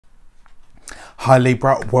Hi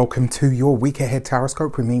Libra, welcome to your week ahead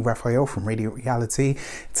Taroscope with me, Raphael from Reydiant Reality.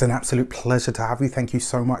 It's an absolute pleasure to have you. Thank you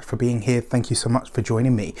so much for being here. Thank you so much for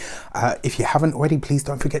joining me. If you haven't already, please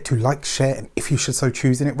don't forget to like, share, and if you should so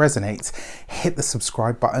choose and it resonates, hit the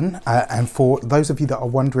subscribe button. And for those of you that are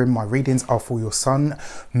wondering, my readings are for your sun,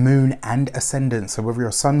 moon, and ascendant. So whether you're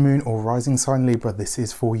a sun, moon, or rising sign Libra, this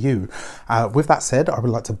is for you. With that said, I would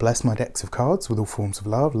like to bless my decks of cards with all forms of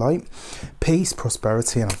love, light, peace,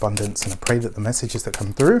 prosperity, and abundance. And I pray that the messages that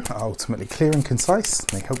come through are ultimately clear and concise.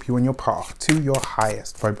 They help you on your path to your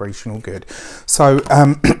highest vibrational good. So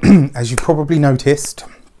as you probably noticed,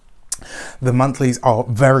 the monthlies are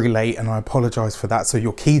very late and I apologize for that. So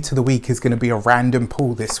your key to the week is going to be a random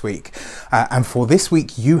pull this week. And for this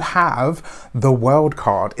week, you have the World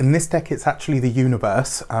card. In this deck, it's actually the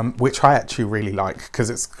universe, which I actually really like because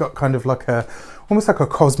it's got kind of like almost like a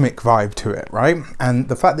cosmic vibe to it, right? And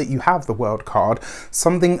the fact that you have the World card,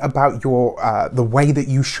 something about your the way that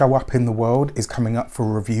you show up in the world is coming up for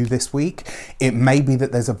review this week. It may be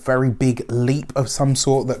that there's a very big leap of some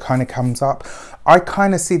sort that kind of comes up. I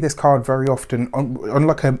kind of see this card very often on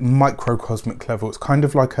like a microcosmic level. It's kind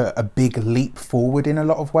of like a big leap forward in a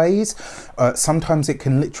lot of ways. Sometimes it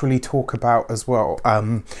can literally talk about as well,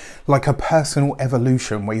 like a personal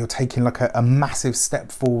evolution where you're taking like a massive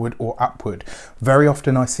step forward or upward. Very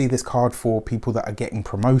often I see this card for people that are getting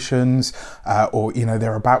promotions or, you know,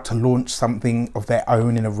 they're about to launch something of their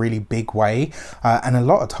own in a really big way. And a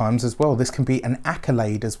lot of times as well, this can be an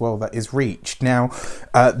accolade as well that is reached. Now,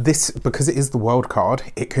 this, because it is the World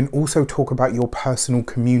card, it can also talk about your personal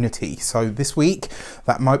community. So this week,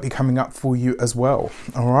 that might be coming up for you as well.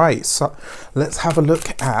 All right, so let's have a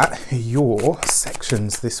look at your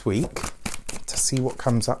sections this week to see what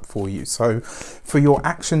comes up for you. So for your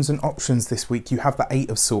actions and options this week, you have the Eight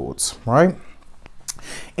of Swords, right?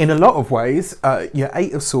 In a lot of ways, your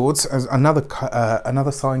Eight of Swords, as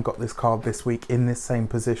another sign got this card this week in this same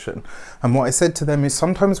position. And what I said to them is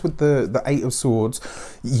sometimes with the Eight of Swords,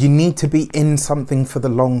 you need to be in something for the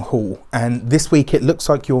long haul. And this week, it looks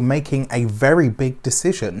like you're making a very big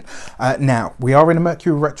decision. Now, we are in a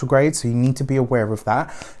Mercury retrograde, so you need to be aware of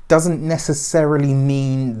that. Doesn't necessarily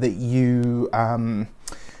mean that you...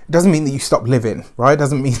 doesn't mean that you stop living, right?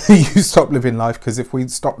 Doesn't mean that you stop living life, because if we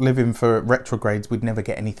stop living for retrogrades, we'd never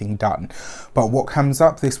get anything done. But what comes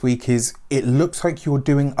up this week is it looks like you're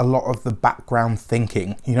doing a lot of the background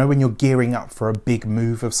thinking. You know, when you're gearing up for a big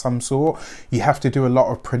move of some sort, you have to do a lot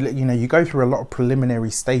of, you know, you go through a lot of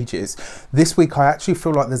preliminary stages. This week, I actually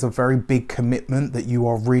feel like there's a very big commitment that you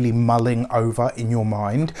are really mulling over in your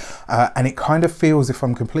mind. And it kind of feels, if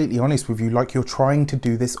I'm completely honest with you, like you're trying to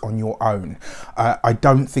do this on your own. I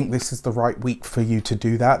don't think this is the right week for you to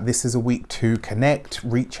do that. This is a week to connect,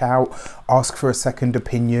 reach out, ask for a second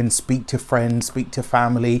opinion, speak to friends, speak to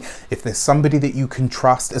family. If there's somebody that you can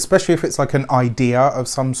trust, especially if it's like an idea of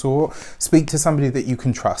some sort, speak to somebody that you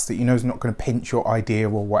can trust, that you know is not going to pinch your idea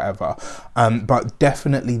or whatever. But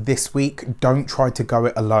definitely this week, don't try to go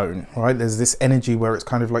it alone, right? There's this energy where it's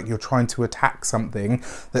kind of like you're trying to attack something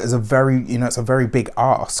that is a very, you know, it's a very big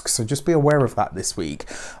ask. So just be aware of that this week.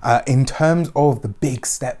 In terms of the big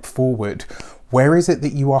step forward, where is it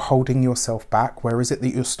that you are holding yourself back? Where is it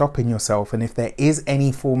that you're stopping yourself? And if there is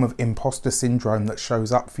any form of imposter syndrome that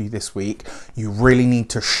shows up for you this week, you really need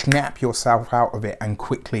to snap yourself out of it, and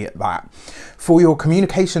quickly at that. For your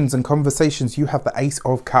communications and conversations, you have the Ace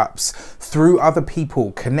of Cups. Through other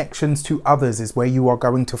people, connections to others is where you are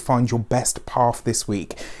going to find your best path this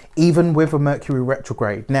week, even with a Mercury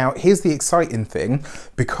retrograde. Now, here's the exciting thing.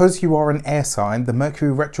 Because you are an air sign, the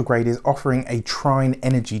Mercury retrograde is offering a trine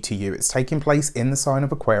energy to you. It's taking place in the sign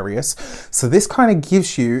of Aquarius. So this kind of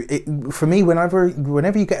gives you, for me, whenever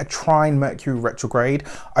you get a trine Mercury retrograde,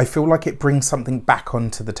 I feel like it brings something back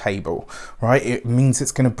onto the table, right? It means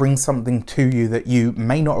it's going to bring something to you that you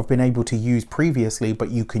may not have been able to use previously,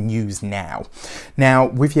 but you can use now. Now,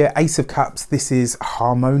 with your Ace of Cups, this is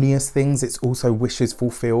harmonious things. It's also wishes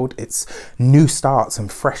fulfilled. It's new starts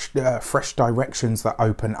and fresh directions that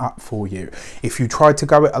open up for you. If you try to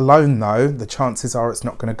go it alone though, the chances are it's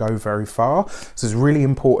not going to go very far. So it's really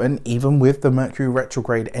important, even with the Mercury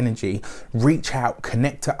retrograde energy, reach out,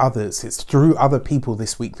 connect to others. It's through other people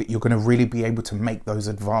this week that you're going to really be able to make those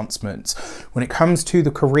advancements. When it comes to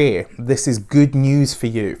the career, this is good news for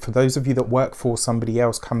you. For those of you that work for somebody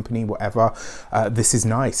else, company, whatever, this is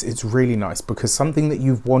nice. It's really nice, because something that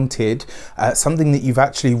you've wanted, something that you've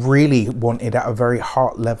actually really wanted at a very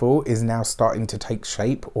heart level is now starting to take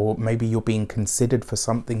shape, or maybe you're being considered for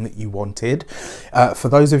something that you wanted. For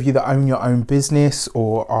those of you that own your own business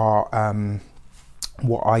or are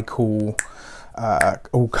what I call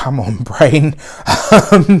oh, come on, brain.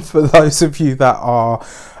 For those of you that are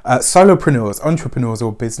solopreneurs, entrepreneurs,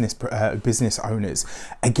 or business owners,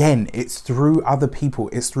 again, it's through other people,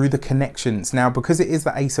 it's through the connections. Now, because it is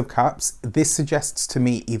the Ace of Cups, this suggests to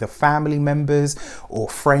me either family members or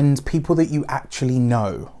friends, people that you actually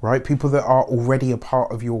know, right? People that are already a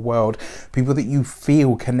part of your world, people that you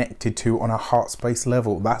feel connected to on a heart space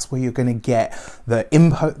level. That's where you're going to get the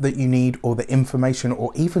input that you need, or the information,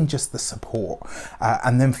 or even just the support.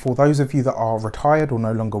 And then for those of you that are retired or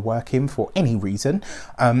no longer working for any reason,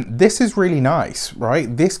 this is really nice,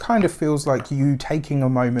 right? This kind of feels like you taking a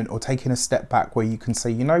moment or taking a step back where you can say,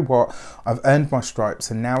 you know what, I've earned my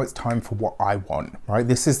stripes and now it's time for what I want, right?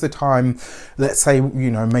 This is the time, let's say,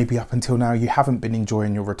 you know, maybe up until now you haven't been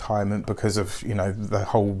enjoying your retirement because of, you know, the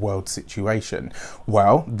whole world situation.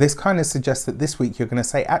 Well, this kind of suggests that this week you're going to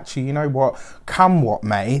say, actually, you know what, come what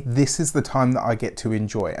may, this is the time that I get to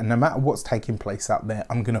enjoy. And no matter what's taking place out there,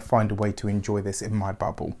 I'm going to find a way to enjoy this in my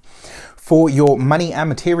bubble. For your money and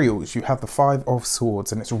materials, you have the Five of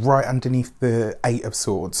Swords, and it's right underneath the Eight of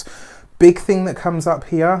Swords. Big thing that comes up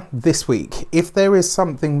here this week, if there is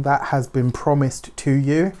something that has been promised to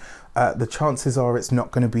you, the chances are it's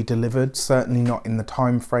not going to be delivered, certainly not in the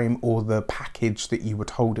time frame or the package that you were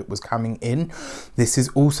told it was coming in. This is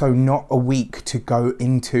also not a week to go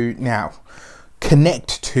into now.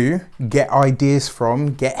 Connect to, get ideas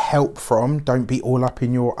from, get help from. Don't be all up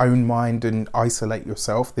in your own mind and isolate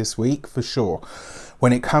yourself this week, for sure.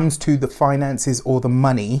 When it comes to the finances or the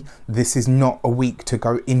money, this is not a week to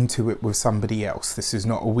go into it with somebody else. This is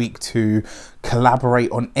not a week to collaborate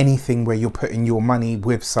on anything where you're putting your money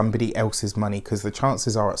with somebody else's money, because the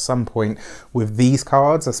chances are at some point with these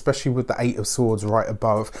cards, especially with the Eight of Swords right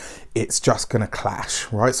above, it's just going to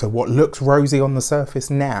clash, right? So what looks rosy on the surface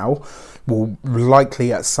now will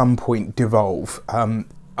likely at some point devolve. And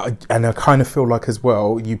I kind of feel like as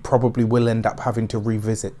well, you probably will end up having to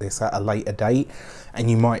revisit this at a later date, and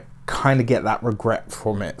you might kind of get that regret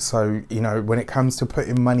from it. So, you know, when it comes to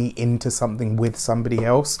putting money into something with somebody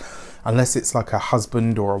else, unless it's like a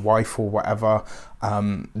husband or a wife or whatever,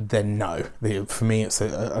 then no. For me, it's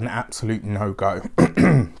an absolute no-go.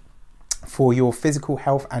 For your physical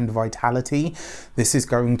health and vitality, this is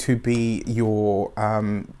going to be your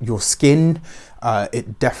skin.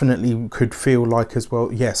 It definitely could feel like as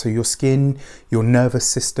well, yeah, so your skin, your nervous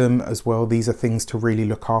system as well. These are things to really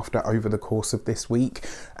look after over the course of this week.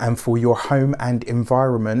 And for your home and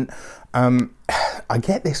environment, I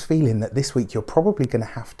get this feeling that this week you're probably going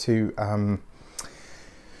to have to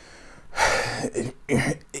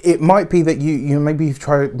it might be that maybe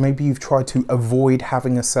you've tried to avoid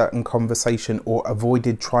having a certain conversation, or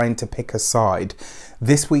avoided trying to pick a side.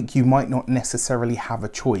 This week you might not necessarily have a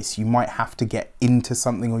choice. You might have to get into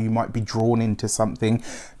something, or you might be drawn into something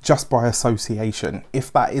just by association.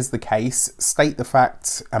 If that is the case, state the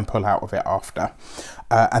facts and pull out of it after.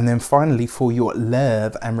 And then finally, for your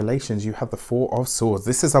love and relations, you have the Four of Swords.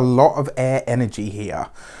 This is a lot of air energy here,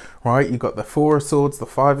 right? You've got the Four of Swords, the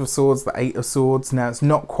Five of Swords, the Eight of Swords. Now, it's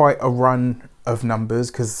not quite a run of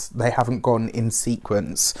numbers because they haven't gone in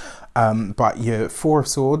sequence. But your Four of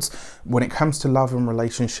Swords, when it comes to love and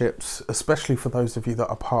relationships, especially for those of you that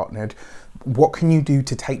are partnered, what can you do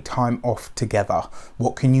to take time off together?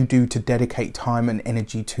 What can you do to dedicate time and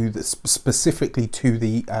energy to the, specifically to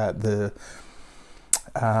the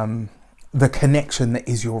connection that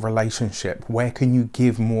is your relationship? Where can you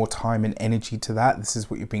give more time and energy to that? This is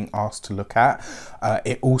what you're being asked to look at.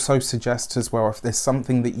 It also suggests as well, if there's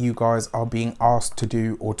something that you guys are being asked to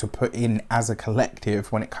do or to put in as a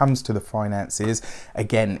collective when it comes to the finances,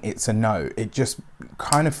 again, it's a no. It just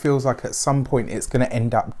kind of feels like at some point it's going to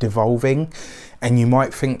end up devolving, and you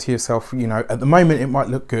might think to yourself, you know, at the moment it might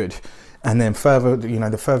look good, and then further, you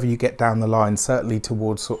know, the further you get down the line, certainly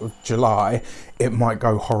towards sort of July, it might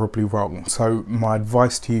go horribly wrong. So my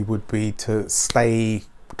advice to you would be to stay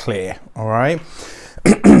clear, all right?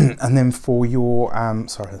 And then for your,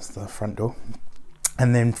 sorry, that's the front door.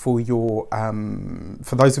 And then for your,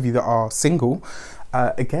 for those of you that are single,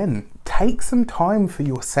 again, take some time for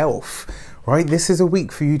yourself. Right, this is a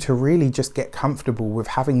week for you to really just get comfortable with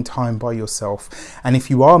having time by yourself. And if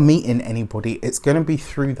you are meeting anybody, it's going to be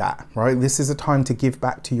through that, right? This is a time to give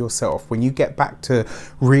back to yourself. When you get back to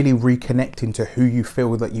really reconnecting to who you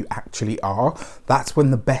feel that you actually are, that's when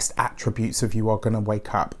the best attributes of you are going to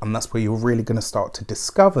wake up. And that's where you're really going to start to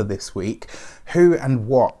discover this week who and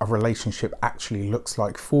what a relationship actually looks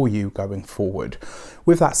like for you going forward.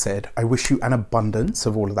 With that said, I wish you an abundance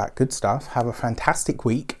of all of that good stuff. Have a fantastic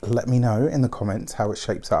week. Let me know in the comments how it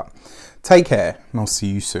shapes up. Take care, and I'll see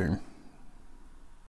you soon.